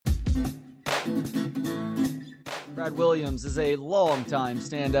Brad Williams is a longtime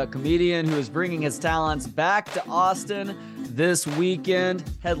stand-up comedian who is bringing his talents back to Austin this weekend,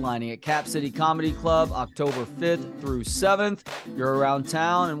 headlining at Cap City Comedy Club October 5th through 7th. If you're around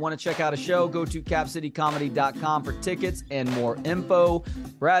town and want to check out a show, go to capcitycomedy.com for tickets and more info.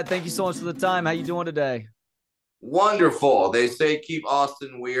 Brad, thank you so much for the time. How you doing today? Wonderful. They say keep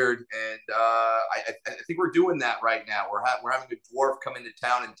Austin weird, and I think we're doing that right now. We're having a dwarf come into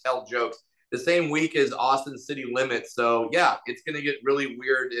town and tell jokes the same week as Austin city limits. So yeah, it's going to get really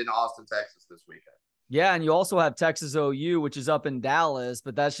weird in Austin, Texas this weekend. Yeah, and you also have Texas OU, which is up in Dallas,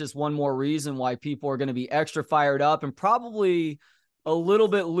 but that's just one more reason why people are going to be extra fired up and probably a little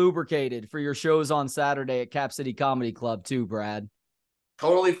bit lubricated for your shows on Saturday at Cap City Comedy Club too, Brad.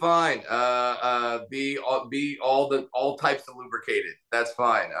 Totally fine. Be all types of lubricated. That's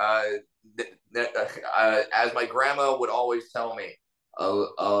fine. As my grandma would always tell me,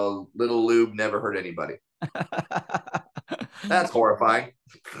 a little lube never hurt anybody. That's horrifying.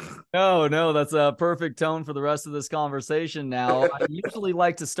 No, that's a perfect tone for the rest of this conversation now. I usually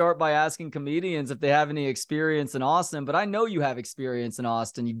like to start by asking comedians if they have any experience in Austin, but I know you have experience in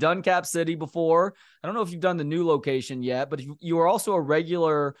Austin. You've done Cap City before. I don't know if you've done the new location yet, but you are also a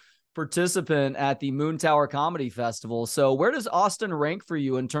regular participant at the Moon Tower Comedy Festival. So where does Austin rank for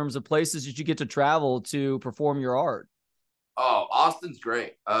you in terms of places that you get to travel to perform your art? Oh, Austin's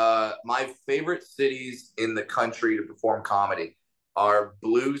great. My favorite cities in the country to perform comedy are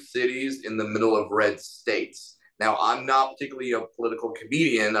blue cities in the middle of red states. Now, I'm not particularly a political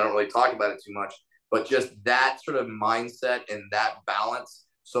comedian. I don't really talk about it too much, but just that sort of mindset and that balance.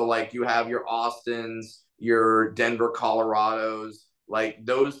 So like you have your Austins, your Denver, Colorados, like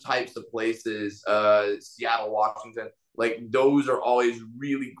those types of places, Seattle, Washington, like those are always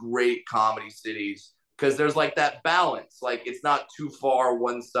really great comedy cities because there's like that balance. Like it's not too far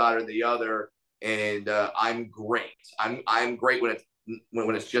one side or the other. And I'm great. I'm great when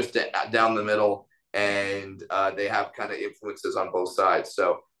it's just down the middle, and they have kind of influences on both sides.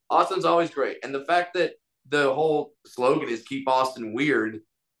 So Austin's always great, and the fact that the whole slogan is "Keep Austin Weird,"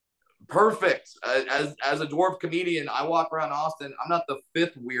 perfect. As a dwarf comedian, I walk around Austin. I'm not the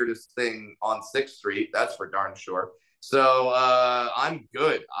fifth weirdest thing on 6th Street. That's for darn sure. So I'm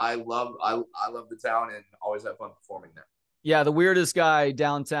good. I love the town and always have fun performing there. Yeah, the weirdest guy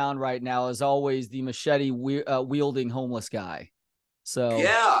downtown right now is always the machete wielding homeless guy. So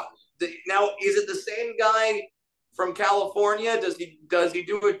yeah. Now, is it the same guy from California? Does he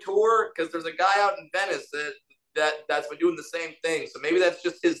do a tour? Because there's a guy out in Venice that's been doing the same thing. So maybe that's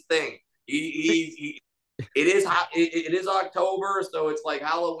just his thing. It is October, so it's like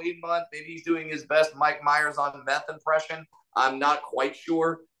Halloween month. Maybe he's doing his best Mike Myers on meth impression. I'm not quite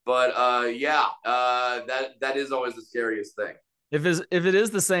sure. But that is always the scariest thing. If it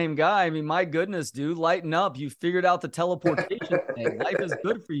is the same guy, I mean, my goodness, dude, lighten up. You figured out the teleportation thing. Life is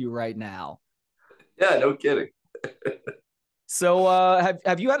good for you right now. Yeah, no kidding. So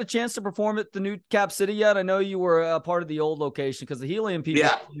have you had a chance to perform at the new Cap City yet? I know you were a part of the old location because the Helium people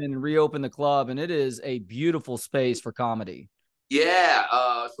came in and reopened the club, and it is a beautiful space for comedy. Yeah.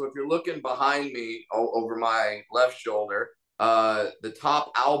 So if you're looking behind me over my left shoulder, the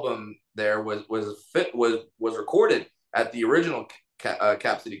top album there was recorded at the original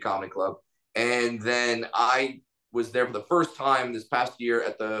Cap City Comedy Club, and then I was there for the first time this past year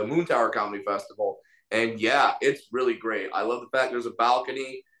at the Moon Tower Comedy Festival, and yeah, it's really great. I love the fact there's a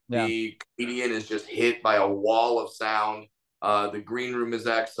balcony. Yeah. The comedian is just hit by a wall of sound. The green room is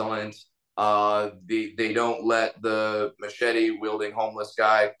excellent. They don't let the machete wielding homeless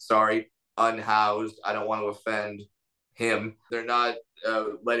guy, unhoused. I don't want to offend him. They're not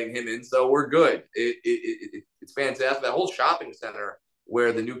letting him in, so we're good. It's fantastic. That whole shopping center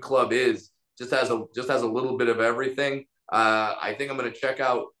where the new club is just has a little bit of everything. I think I'm gonna check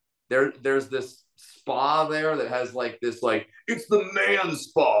out. There's this spa there that has like this, like, it's the man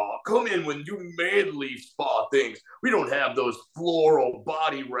spa. Come in when you manly spa things. We don't have those floral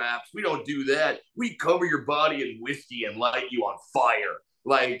body wraps. We don't do that. We cover your body in whiskey and light you on fire.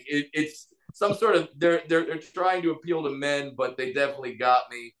 Like it's some sort of they're trying to appeal to men, but they definitely got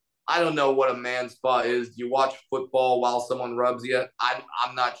me. I don't know what a man spa is. Do you watch football while someone rubs you?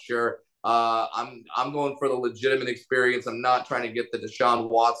 I'm not sure. I'm going for the legitimate experience. I'm not trying to get the Deshaun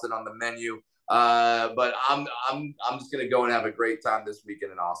Watson on the menu. But I'm just gonna go and have a great time this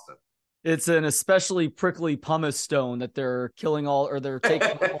weekend in Austin. It's an especially prickly pumice stone that they're killing they're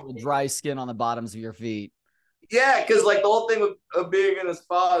taking all the dry skin on the bottoms of your feet. Yeah, because like the whole thing with being in a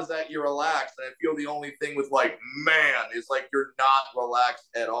spa is that you're relaxed. And I feel the only thing with like man is like you're not relaxed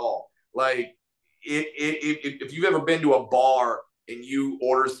at all. Like if you've ever been to a bar and you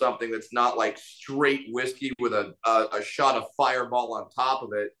order something that's not like straight whiskey with a shot of Fireball on top of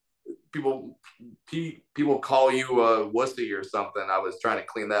it, people people call you a wussy or something. I was trying to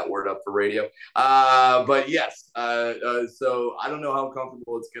clean that word up for radio. But yes, so I don't know how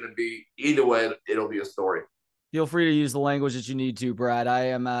comfortable it's going to be. Either way, it'll be a story. Feel free to use the language that you need to, Brad. I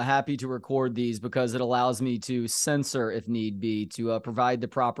am happy to record these because it allows me to censor if need be, to provide the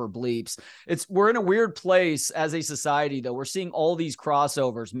proper bleeps. We're in a weird place as a society, though. We're seeing all these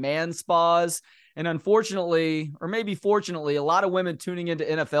crossovers, man spas, and unfortunately, or maybe fortunately, a lot of women tuning into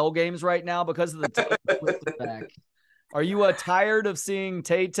NFL games right now because of the Taylor Swift effect. Are you tired of seeing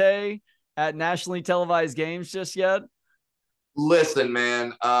Tay-Tay at nationally televised games just yet? Listen,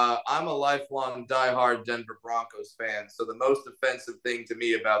 man, I'm a lifelong diehard Denver Broncos fan. So the most offensive thing to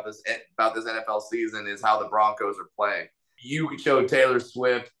me about this NFL season is how the Broncos are playing. You could show Taylor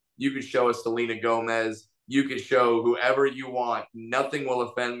Swift, you could show us Selena Gomez, you could show whoever you want. Nothing will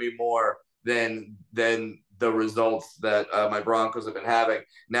offend me more than the results that my Broncos have been having.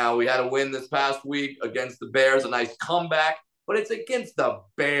 Now, we had a win this past week against the Bears, a nice comeback, but it's against the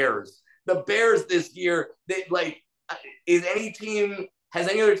Bears. The Bears this year, they like. Has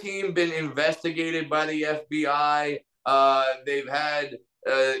any other team been investigated by the FBI? They've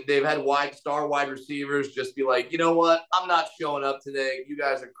had wide receivers just be like, you know what, I'm not showing up today. You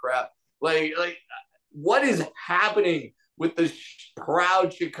guys are crap. Like what is happening with the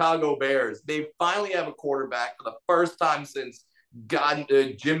proud Chicago Bears? They finally have a quarterback for the first time since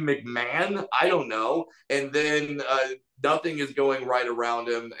Jim McMahon. I don't know, and then nothing is going right around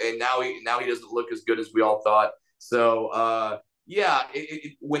him, and now he doesn't look as good as we all thought. So yeah,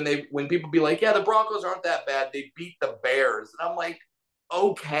 when people be like, yeah, the Broncos aren't that bad, they beat the Bears, and I'm like,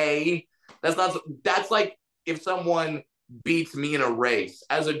 okay, that's like if someone beats me in a race.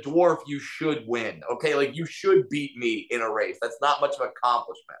 As a dwarf, you should win, okay? Like you should beat me in a race. That's not much of an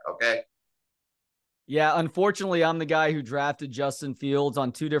accomplishment, okay? Yeah, unfortunately, I'm the guy who drafted Justin Fields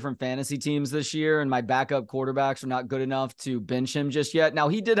on 2 different fantasy teams this year, and my backup quarterbacks are not good enough to bench him just yet. Now,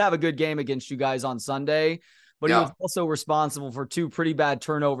 he did have a good game against you guys on Sunday, but he was also responsible for 2 pretty bad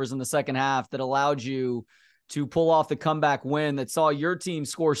turnovers in the second half that allowed you to pull off the comeback win that saw your team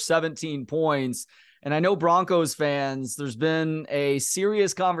score 17 points. And I know Broncos fans, there's been a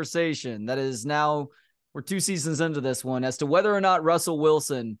serious conversation that is now, we're 2 seasons into this one, as to whether or not Russell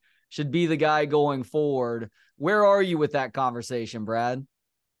Wilson should be the guy going forward. Where are you with that conversation, Brad?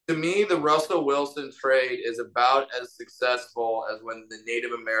 To me, the Russell Wilson trade is about as successful as when the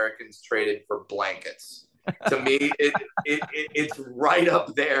Native Americans traded for blankets. To me, it's right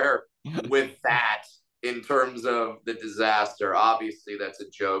up there with that in terms of the disaster. Obviously, that's a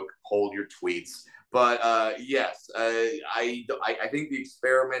joke. Hold your tweets. But yes, I think the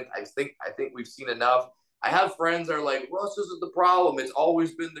experiment. I think we've seen enough. I have friends that are like, Russ isn't the problem. It's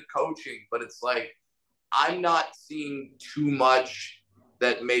always been the coaching. But it's like, I'm not seeing too much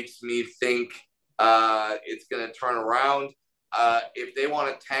that makes me think it's going to turn around. If they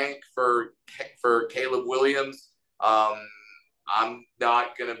want to tank for Caleb Williams, I'm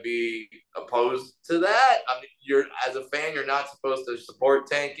not going to be opposed to that. I mean, as a fan, you're not supposed to support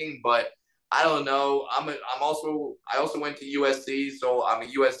tanking, but I don't know. I also went to USC, so I'm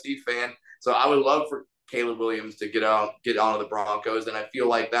a USC fan. So I would love for Caleb Williams to get onto the Broncos, and I feel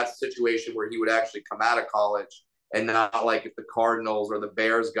like that's a situation where he would actually come out of college, and not like if the Cardinals or the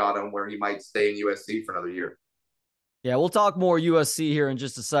Bears got him, where he might stay in USC for another year. Yeah, we'll talk more USC here in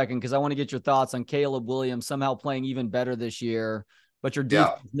just a second because I want to get your thoughts on Caleb Williams somehow playing even better this year, but your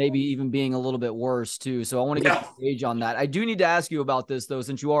defense maybe even being a little bit worse too. So I want to get your gauge on that. I do need to ask you about this though,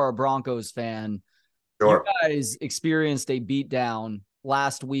 since you are a Broncos fan. Sure. You guys experienced a beatdown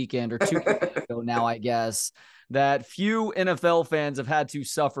last weekend or 2 weeks ago now, I guess, that few NFL fans have had to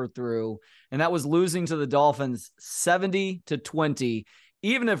suffer through, and that was losing to the Dolphins 70-20.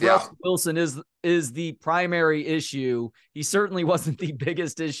 Even if Russell Wilson is the primary issue, he certainly wasn't the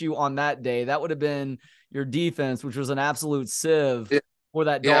biggest issue on that day. That would have been your defense, which was an absolute sieve for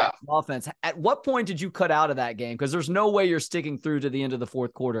that Dolphins offense. At what point did you cut out of that game? Because there's no way you're sticking through to the end of the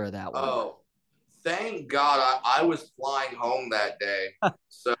fourth quarter of that one. Oh, thank God I was flying home that day.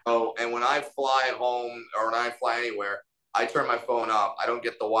 So, and when I fly home or when I fly anywhere, I turn my phone off. I don't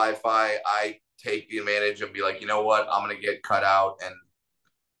get the Wi-Fi. I take the advantage and be like, you know what? I'm going to get cut out, and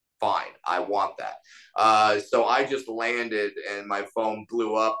fine. I want that. So I just landed and my phone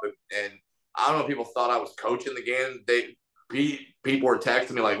blew up, and I don't know if people thought I was coaching the game. People were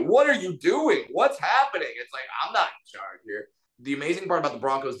texting me like, what are you doing? What's happening? It's like, I'm not in charge here. The amazing part about the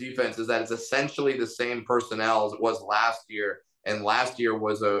Broncos defense is that it's essentially the same personnel as it was last year. And last year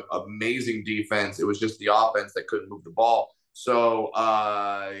was an amazing defense. It was just the offense that couldn't move the ball. So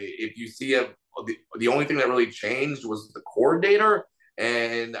if you see the only thing that really changed was the coordinator.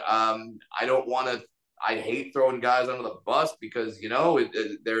 And I don't want to. I hate throwing guys under the bus because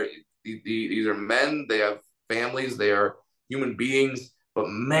these are men. They have families. They are human beings. But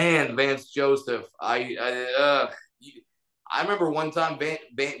man, Vance Joseph, I remember one time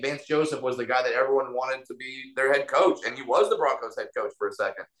Vance Joseph was the guy that everyone wanted to be their head coach, and he was the Broncos head coach for a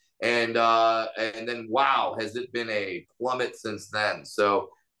second. And then wow, has it been a plummet since then? So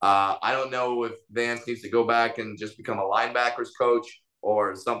I don't know if Vance needs to go back and just become a linebackers coach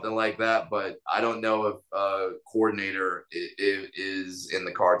or something like that, but I don't know if coordinator is in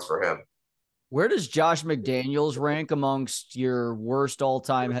the cards for him. Where does Josh McDaniels rank amongst your worst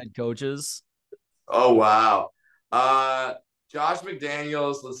all-time head coaches? Oh wow. Uh Josh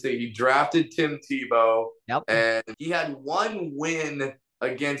McDaniels, let's see, he drafted Tim Tebow Yep. and he had one win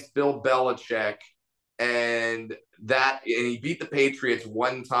against Bill Belichick and he beat the Patriots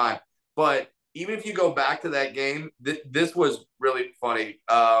one time. But even if you go back to that game, this was really funny.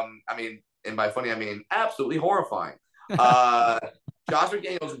 I mean, and by funny I mean absolutely horrifying. Uh Josh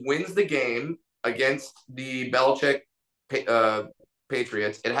McDaniels wins the game against the Belichick uh,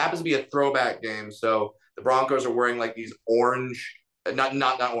 Patriots. It happens to be a throwback game, so the Broncos are wearing like these orange, not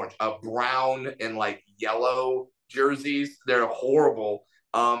orange, brown and like yellow jerseys. They're horrible.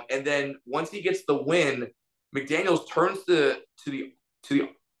 And then once he gets the win, McDaniels turns to the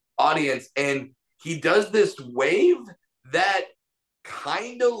audience and he does this wave that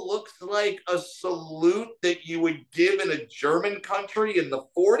kind of looks like a salute that you would give in a German country in the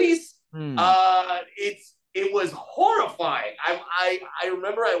 40s. Hmm. It was horrifying. I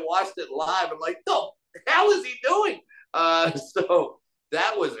remember I watched it live. I'm like, the hell is he doing? So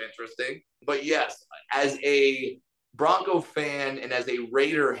that was interesting. But yes, as a Bronco fan and as a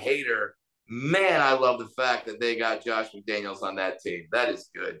Raider hater, man, I love the fact that they got Josh McDaniels on that team. That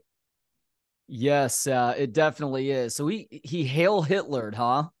is good. Yes, it definitely is. So he Hail Hitlered,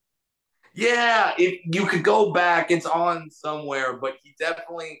 huh? Yeah, if you could go back, it's on somewhere, but he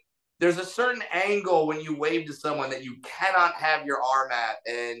definitely there's a certain angle when you wave to someone that you cannot have your arm at,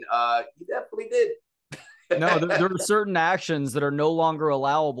 and he definitely did. No, there are certain actions that are no longer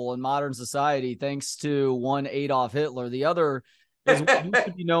allowable in modern society, thanks to one Adolf Hitler. The other is what used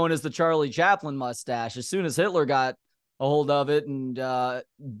to be known as the Charlie Chaplin mustache. As soon as Hitler got a hold of it and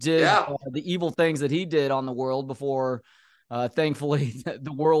did Yeah, the evil things that he did on the world before, thankfully,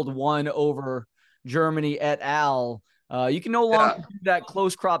 the world won over Germany et al. You can no longer yeah. do that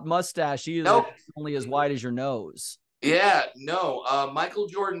close cropped mustache either. Nope. It's only as wide as your nose. Yeah, no. Michael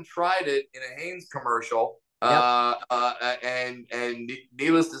Jordan tried it in a Hanes commercial, Yep. and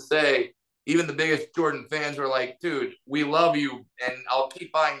needless to say, even the biggest Jordan fans were like, "Dude, we love you, and I'll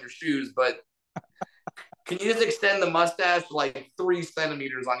keep buying your shoes, but can you just extend the mustache like 3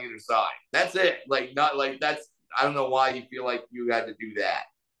 centimeters on either side? That's it. Like not like that's. I don't know why you feel like you had to do that."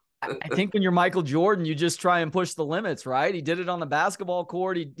 I think when you're Michael Jordan, you just try and push the limits, right? He did it on the basketball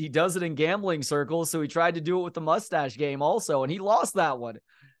court. He does it in gambling circles. So he tried to do it with the mustache game also, and he lost that one.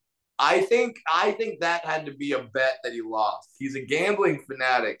 I think that had to be a bet that he lost. He's a gambling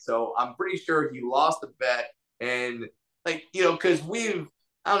fanatic, so I'm pretty sure he lost a bet. And like because I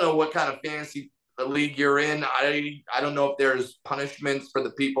don't know what kind of fantasy league you're in. I don't know if there's punishments for the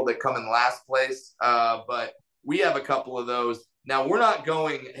people that come in last place. But we have a couple of those. Now we're not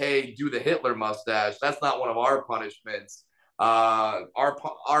going, hey, do the Hitler mustache. That's not one of our punishments. Our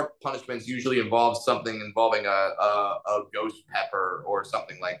punishments usually involve something involving a ghost pepper or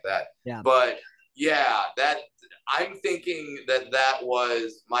something like that. Yeah. But yeah, that I'm thinking that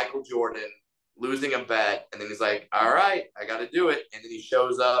was Michael Jordan losing a bet, and then he's like, "All right, I got to do it," and then he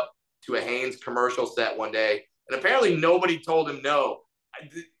shows up to a Hanes commercial set one day, and apparently nobody told him no.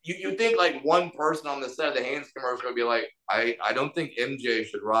 You think like one person on the set of the Hanes commercial would be like, I don't think MJ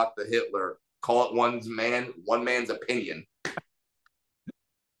should rock the Hitler. Call it one man's opinion.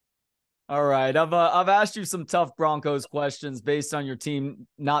 All right. I've asked you some tough Broncos questions based on your team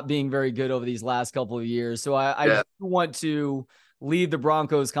not being very good over these last couple of years. So I Yeah, do want to leave the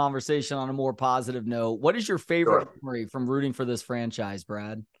Broncos conversation on a more positive note. What is your favorite sure. memory from rooting for this franchise,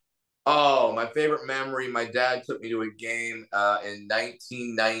 Brad? Oh, my favorite memory. My dad took me to a game in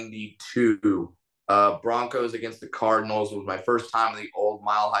 1992. Broncos against the Cardinals was my first time in the old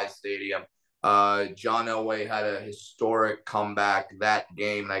Mile High Stadium. John Elway had a historic comeback that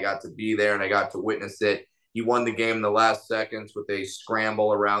game, and I got to be there and I got to witness it. He won the game in the last seconds with a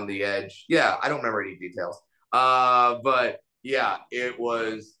scramble around the edge. Yeah, I don't remember any details. But yeah,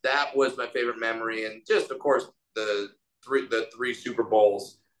 that was my favorite memory, and just of course the three Super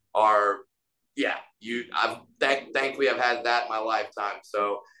Bowls are yeah, thankfully I've had that in my lifetime.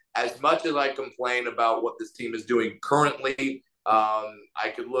 So as much as I complain about what this team is doing currently,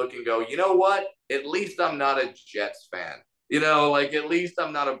 I could look and go, you know what? At least I'm not a Jets fan. Like at least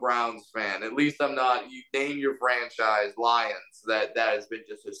I'm not a Browns fan. At least I'm not. You name your franchise, Lions. That has been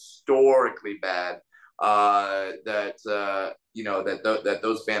just historically bad. That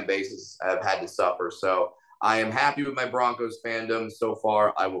those fan bases have had to suffer. So I am happy with my Broncos fandom so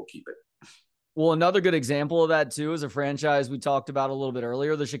far. I will keep it. Well, another good example of that, too, is a franchise we talked about a little bit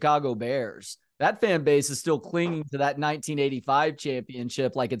earlier, the Chicago Bears. That fan base is still clinging to that 1985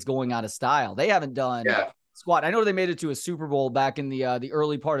 championship like it's going out of style. They haven't done squat. I know they made it to a Super Bowl back in the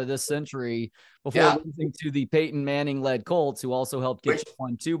early part of this century before losing to the Peyton Manning-led Colts, who also helped get you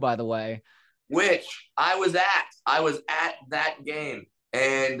one, too, by the way. Which I was at. I was at that game.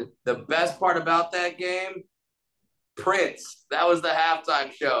 And the best part about that game, Prince. That was the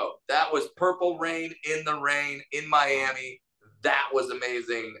halftime show. That was Purple Rain in the Rain in Miami. That was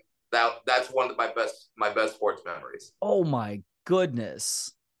amazing. That's one of my best sports memories. Oh my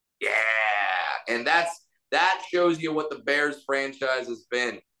goodness. Yeah. And that shows you what the Bears franchise has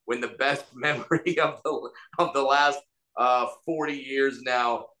been. When the best memory of the last 40 years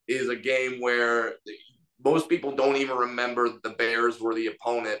now is a game where most people don't even remember the Bears were the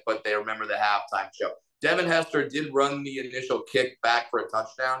opponent, but they remember the halftime show. Devin Hester did run the initial kick back for a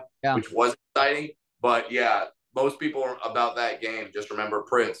touchdown, which was exciting. But yeah, most people about that game just remember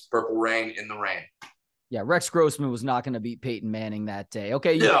Prince, Purple Rain in the Rain. Yeah, Rex Grossman was not going to beat Peyton Manning that day.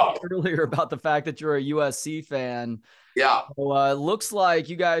 Okay, you talked earlier about the fact that you're a USC fan. Yeah. So, looks like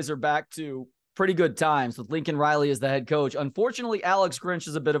you guys are back to pretty good times with Lincoln Riley as the head coach. Unfortunately, Alex Grinch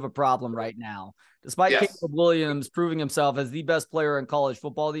is a bit of a problem right now. Despite Caleb Williams proving himself as the best player in college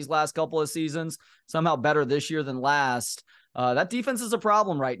football these last couple of seasons, somehow better this year than last, that defense is a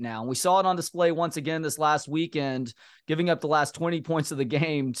problem right now. And we saw it on display once again this last weekend, giving up the last 20 points of the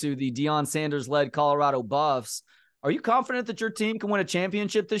game to the Deion Sanders-led Colorado Buffs. Are you confident that your team can win a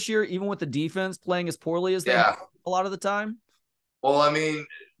championship this year, even with the defense playing as poorly as they have a lot of the time? Well, I mean,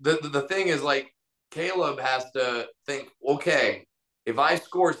 the thing is, like, Caleb has to think, okay, if I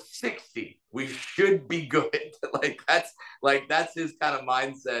score 60, we should be good. that's his kind of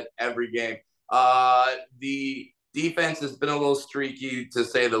mindset every game. The defense has been a little streaky, to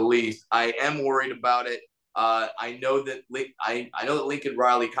say the least. I am worried about it. I know that Lincoln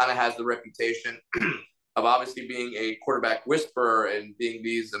Riley kind of has the reputation of obviously being a quarterback whisperer and being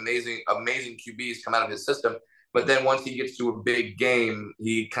these amazing QBs come out of his system. But then once he gets to a big game,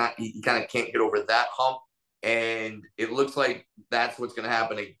 he kind of can't get over that hump. And it looks like that's what's going to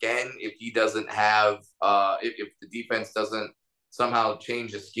happen again if he doesn't have if the defense doesn't somehow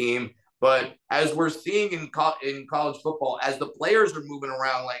change the scheme. But as we're seeing in college football, as the players are moving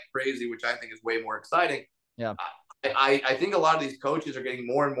around like crazy, which I think is way more exciting. Yeah, I think a lot of these coaches are getting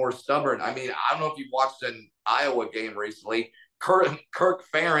more and more stubborn. I mean, I don't know if you've watched an Iowa game recently. Kirk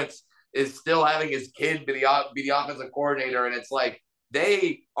Ferentz is still having his kid be the offensive coordinator, and it's like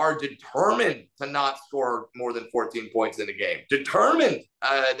they are determined to not score more than 14 points in a game. Determined.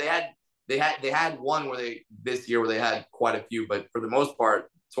 They had one this year where they had quite a few, but for the most part,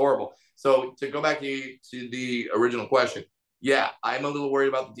 it's horrible. So to go back to the original question, yeah, I'm a little worried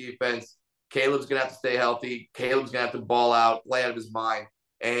about the defense. Caleb's gonna have to stay healthy. Caleb's gonna have to ball out, play out of his mind.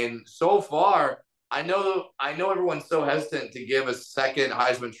 And so far, I know everyone's so hesitant to give a second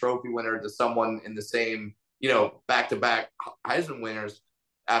Heisman Trophy winner to someone in the same, back-to-back Heisman winners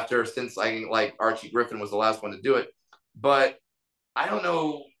since Archie Griffin was the last one to do it. But I don't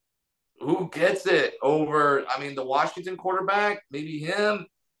know who gets it over. I mean, the Washington quarterback, maybe him.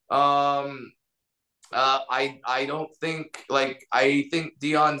 I don't think I think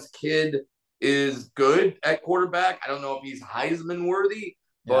Deion's kid is good at quarterback. I don't know if he's Heisman worthy,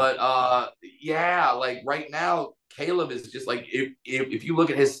 but right now Caleb is just like if you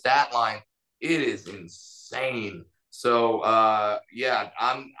look at his stat line, it is insane. So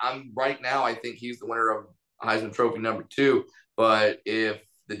I'm right now. I think he's the winner of Heisman Trophy number 2. But if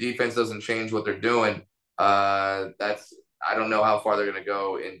the defense doesn't change what they're doing, I don't know how far they're going to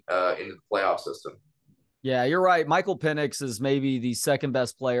go into the playoff system. Yeah, you're right. Michael Penix is maybe the second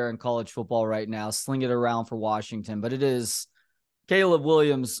best player in college football right now, slinging it around for Washington. But it is Caleb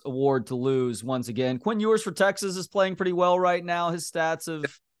Williams' award to lose once again. Quinn Ewers for Texas is playing pretty well right now. His stats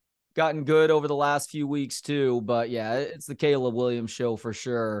have gotten good over the last few weeks too. But yeah, it's the Caleb Williams show for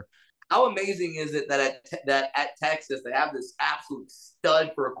sure. How amazing is it that at Texas they have this absolute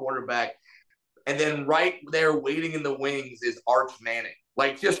stud for a quarterback, and then right there waiting in the wings is Arch Manning.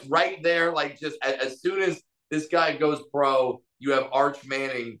 Like just right there, like just as soon as this guy goes pro, you have Arch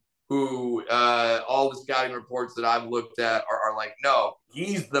Manning, who all the scouting reports that I've looked at are like, no,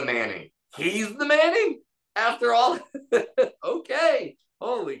 he's the Manning. He's the Manning after all. Okay.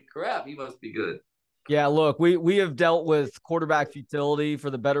 Holy crap. He must be good. Yeah, look, we have dealt with quarterback futility for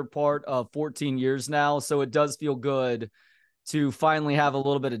the better part of 14 years now, so it does feel good to finally have a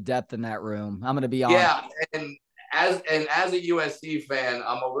little bit of depth in that room. I'm going to be honest. Yeah, and as a USC fan,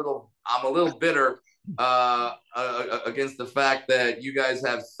 I'm a little bitter against the fact that you guys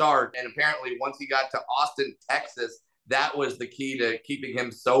have Sark, and apparently once he got to Austin, Texas, that was the key to keeping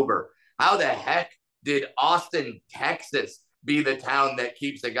him sober. How the heck did Austin, Texas, be the town that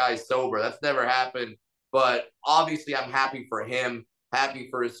keeps a guy sober? That's never happened. But obviously, I'm happy for him, happy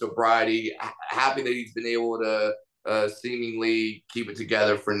for his sobriety, happy that he's been able to seemingly keep it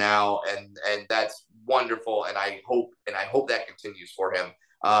together for now, and that's wonderful. And I hope that continues for him.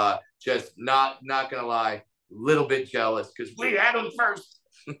 Just not gonna lie, a little bit jealous because we had him first.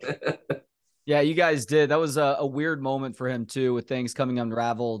 Yeah, you guys did. That was a weird moment for him too, with things coming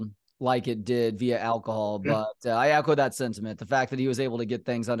unraveled like it did via alcohol. But I echo that sentiment. The fact that he was able to get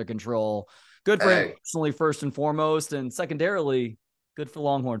things under control, good for him personally, first and foremost, and secondarily, good for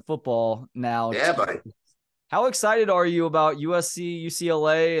Longhorn football. Now, Yeah, buddy. how excited are you about USC,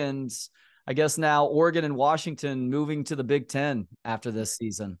 UCLA, and I guess now Oregon and Washington moving to the Big Ten after this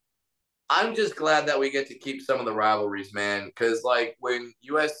season? I'm just glad that we get to keep some of the rivalries, man. Because like when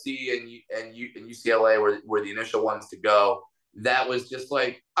USC and UCLA were the initial ones to go, that was just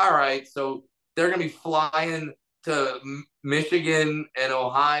like, all right, so they're gonna be flying to Michigan and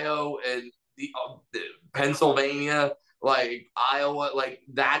Ohio and the Pennsylvania, like Iowa, like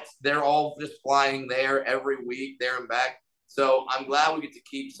they're all just flying there every week, there and back. So I'm glad we get to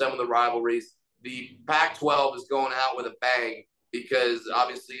keep some of the rivalries. The Pac-12 is going out with a bang because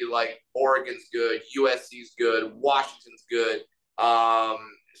obviously like Oregon's good, USC's good, Washington's good.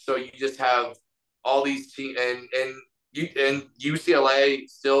 So you just have all these teams, and UCLA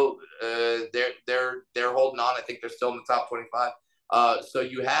still they're holding on. I think they're still in the top 25. So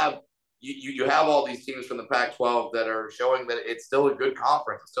you have all these teams from the Pac-12 that are showing that it's still a good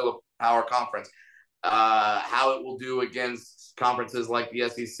conference, it's still a power conference. How it will do against conferences like the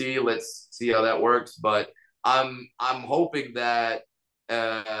SEC, let's see how that works. But I'm hoping that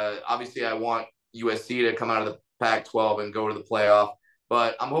obviously I want USC to come out of the Pac-12 and go to the playoff,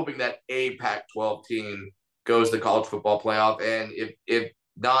 but I'm hoping that a Pac-12 team goes to the college football playoff, and if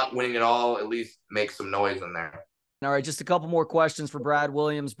not winning it all, at least make some noise in there. All right, just a couple more questions for Brad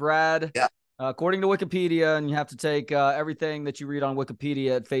Williams. Brad, yeah. According to Wikipedia, and you have to take everything that you read on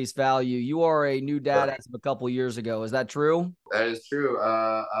Wikipedia at face value, you are a new dad as of a couple years ago. Is that true? That is true.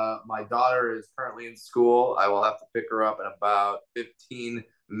 My daughter is currently in school. I will have to pick her up in about 15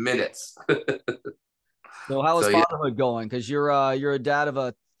 minutes. So how is fatherhood going? Because you're a dad of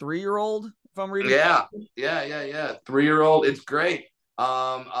a 3-year-old, if I'm reading. Yeah. 3-year-old. It's great.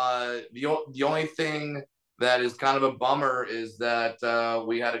 The only thing that is kind of a bummer is that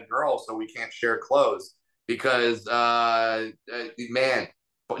we had a girl, so we can't share clothes because man,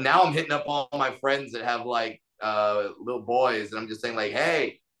 now I'm hitting up all my friends that have like little boys, and I'm just saying like,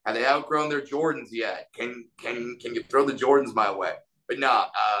 hey, have they outgrown their Jordans yet? Can you throw the Jordans my way? But no,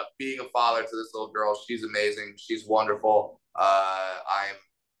 being a father to this little girl, she's amazing. She's wonderful. I'm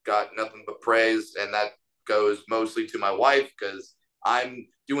got nothing but praise, and that goes mostly to my wife because I'm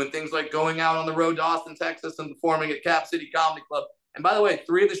doing things like going out on the road to Austin, Texas, and performing at Cap City Comedy Club. And by the way,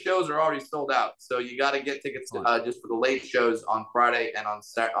 3 of the shows are already sold out, so you got to get tickets just for the late shows on Friday and on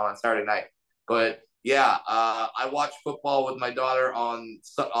Saturday night. But yeah, I watch football with my daughter on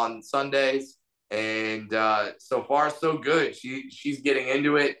Sundays, and so far so good. She's getting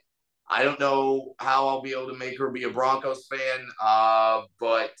into it. I don't know how I'll be able to make her be a Broncos fan,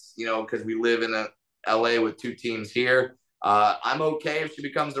 but because we live in LA with 2 teams here. I'm okay if she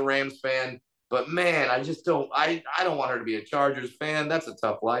becomes a Rams fan, but man, I just don't. I don't want her to be a Chargers fan. That's a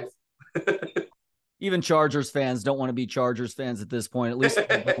tough life. Even Chargers fans don't want to be Chargers fans at this point. At least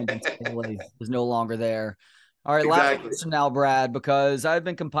is no longer there. All right, exactly. Last question now, Brad, because I've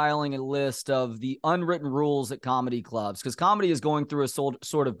been compiling a list of the unwritten rules at comedy clubs, because comedy is going through a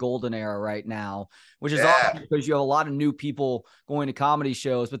sort of golden era right now, which is awesome because you have a lot of new people going to comedy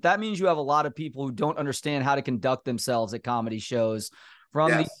shows, but that means you have a lot of people who don't understand how to conduct themselves at comedy shows. From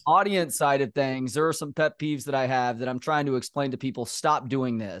the audience side of things, there are some pet peeves that I have that I'm trying to explain to people. Stop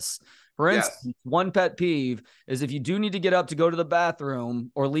doing this. For instance, one pet peeve is if you do need to get up to go to the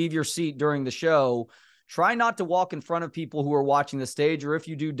bathroom or leave your seat during the show, try not to walk in front of people who are watching the stage, or if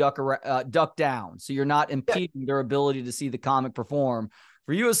you do, duck down so you're not impeding their ability to see the comic perform.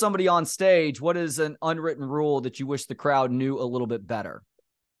 For you as somebody on stage, what is an unwritten rule that you wish the crowd knew a little bit better?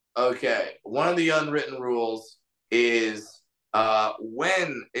 Okay. One of the unwritten rules is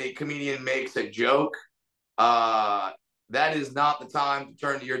when a comedian makes a joke, uh, that is not the time to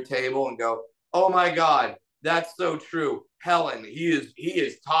turn to your table and go, "Oh my God, that's so true, Helen. He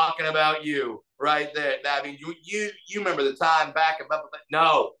is talking about you right there." I mean, you remember the time back about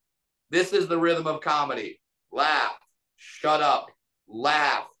no. This is the rhythm of comedy. Laugh, shut up,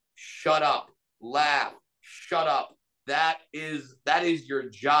 laugh, shut up, laugh, shut up. That is your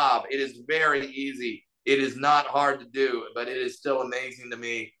job. It is very easy. It is not hard to do, but it is still amazing to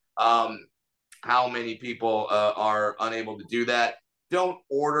me how many people are unable to do that. Don't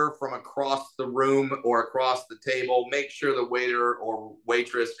order from across the room or across the table. Make sure the waiter or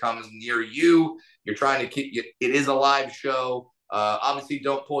waitress comes near you. You're trying to keep it is a live show. Obviously,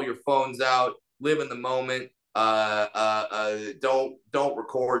 don't pull your phones out. Live in the moment. Don't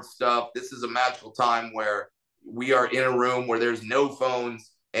record stuff. This is a magical time where we are in a room where there's no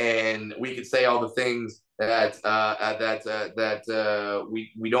phones and we can say all the things that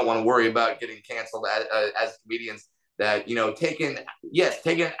we don't want to worry about getting canceled as comedians. That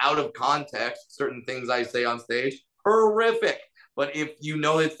taken out of context, certain things I say on stage horrific. But if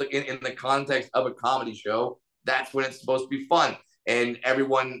it's in the context of a comedy show, that's when it's supposed to be fun. And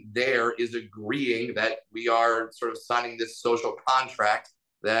everyone there is agreeing that we are sort of signing this social contract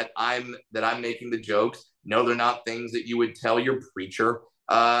that I'm making the jokes. No, they're not things that you would tell your preacher,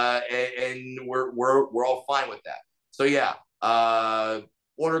 and we're all fine with that. So yeah,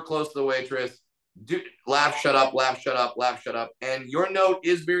 order close to the waitress. Laugh, shut up, laugh, shut up, laugh, shut up. And your note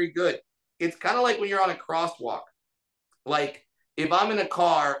is very good. It's kind of like when you're on a crosswalk. Like if I'm in a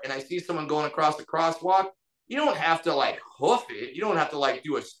car and I see someone going across the crosswalk, you don't have to like hoof it. You don't have to like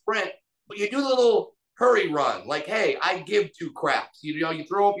do a sprint, but you do a little hurry run. Like, hey, I give two craps. You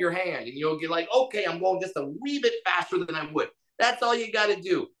throw up your hand and you'll get like, okay, I'm going just a wee bit faster than I would. That's all you got to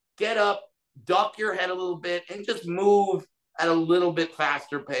do. Get up, duck your head a little bit, and just move at a little bit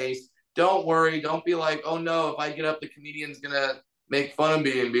faster pace. Don't worry. Don't be like, oh no, if I get up, the comedian's gonna make fun of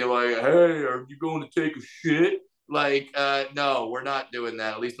me and be like, hey, are you going to take a shit? Like, no, we're not doing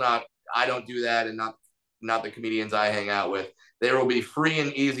that. At least not. I don't do that, and not the comedians I hang out with. There will be free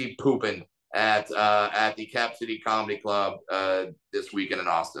and easy pooping at the Cap City Comedy Club this weekend in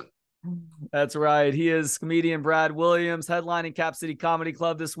Austin. That's right. He is comedian Brad Williams, headlining Cap City Comedy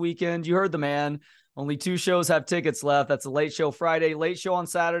Club this weekend. You heard the man. Only 2 shows have tickets left. That's a late show Friday, late show on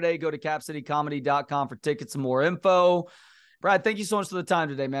Saturday. Go to capcitycomedy.com for tickets and more info. Brad, thank you so much for the time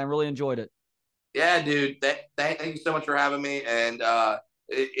today, man. Really enjoyed it. Yeah, dude. Thank you so much for having me. And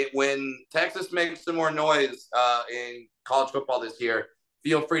when Texas makes some more noise in college football this year,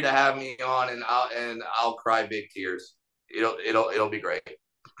 feel free to have me on, and I'll cry big tears. It'll be great.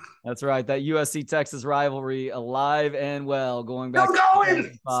 That's right. That USC Texas rivalry alive and well, going back.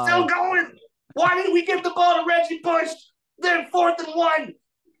 Still going. Why didn't we give the ball to Reggie Bush? Then 4th and 1.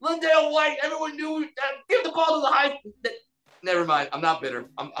 Lindale White. Everyone knew. Give the ball to the high. Never mind. I'm not bitter.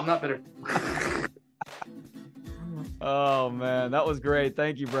 I'm not bitter. Oh man, that was great.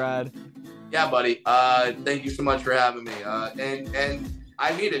 Thank you, Brad. Yeah, buddy. Thank you so much for having me. And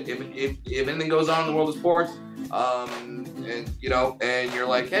I need it. If anything goes on in the world of sports, and you're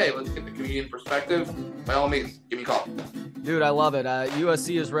like, hey, let's get the comedian perspective, by all means, give me a call. Dude, I love it.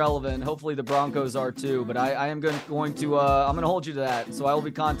 USC is relevant. Hopefully the Broncos are too, but I am going to I'm going to hold you to that. So I will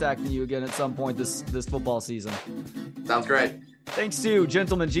be contacting you again at some point this football season. Sounds great. Thanks to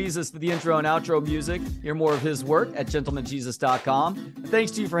Gentleman Jesus for the intro and outro music. Hear more of his work at gentlemanjesus.com. And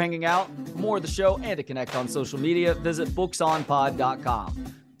thanks to you for hanging out. For more of the show and to connect on social media, visit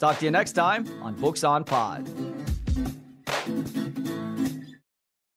booksonpod.com. Talk to you next time on Books on Pod.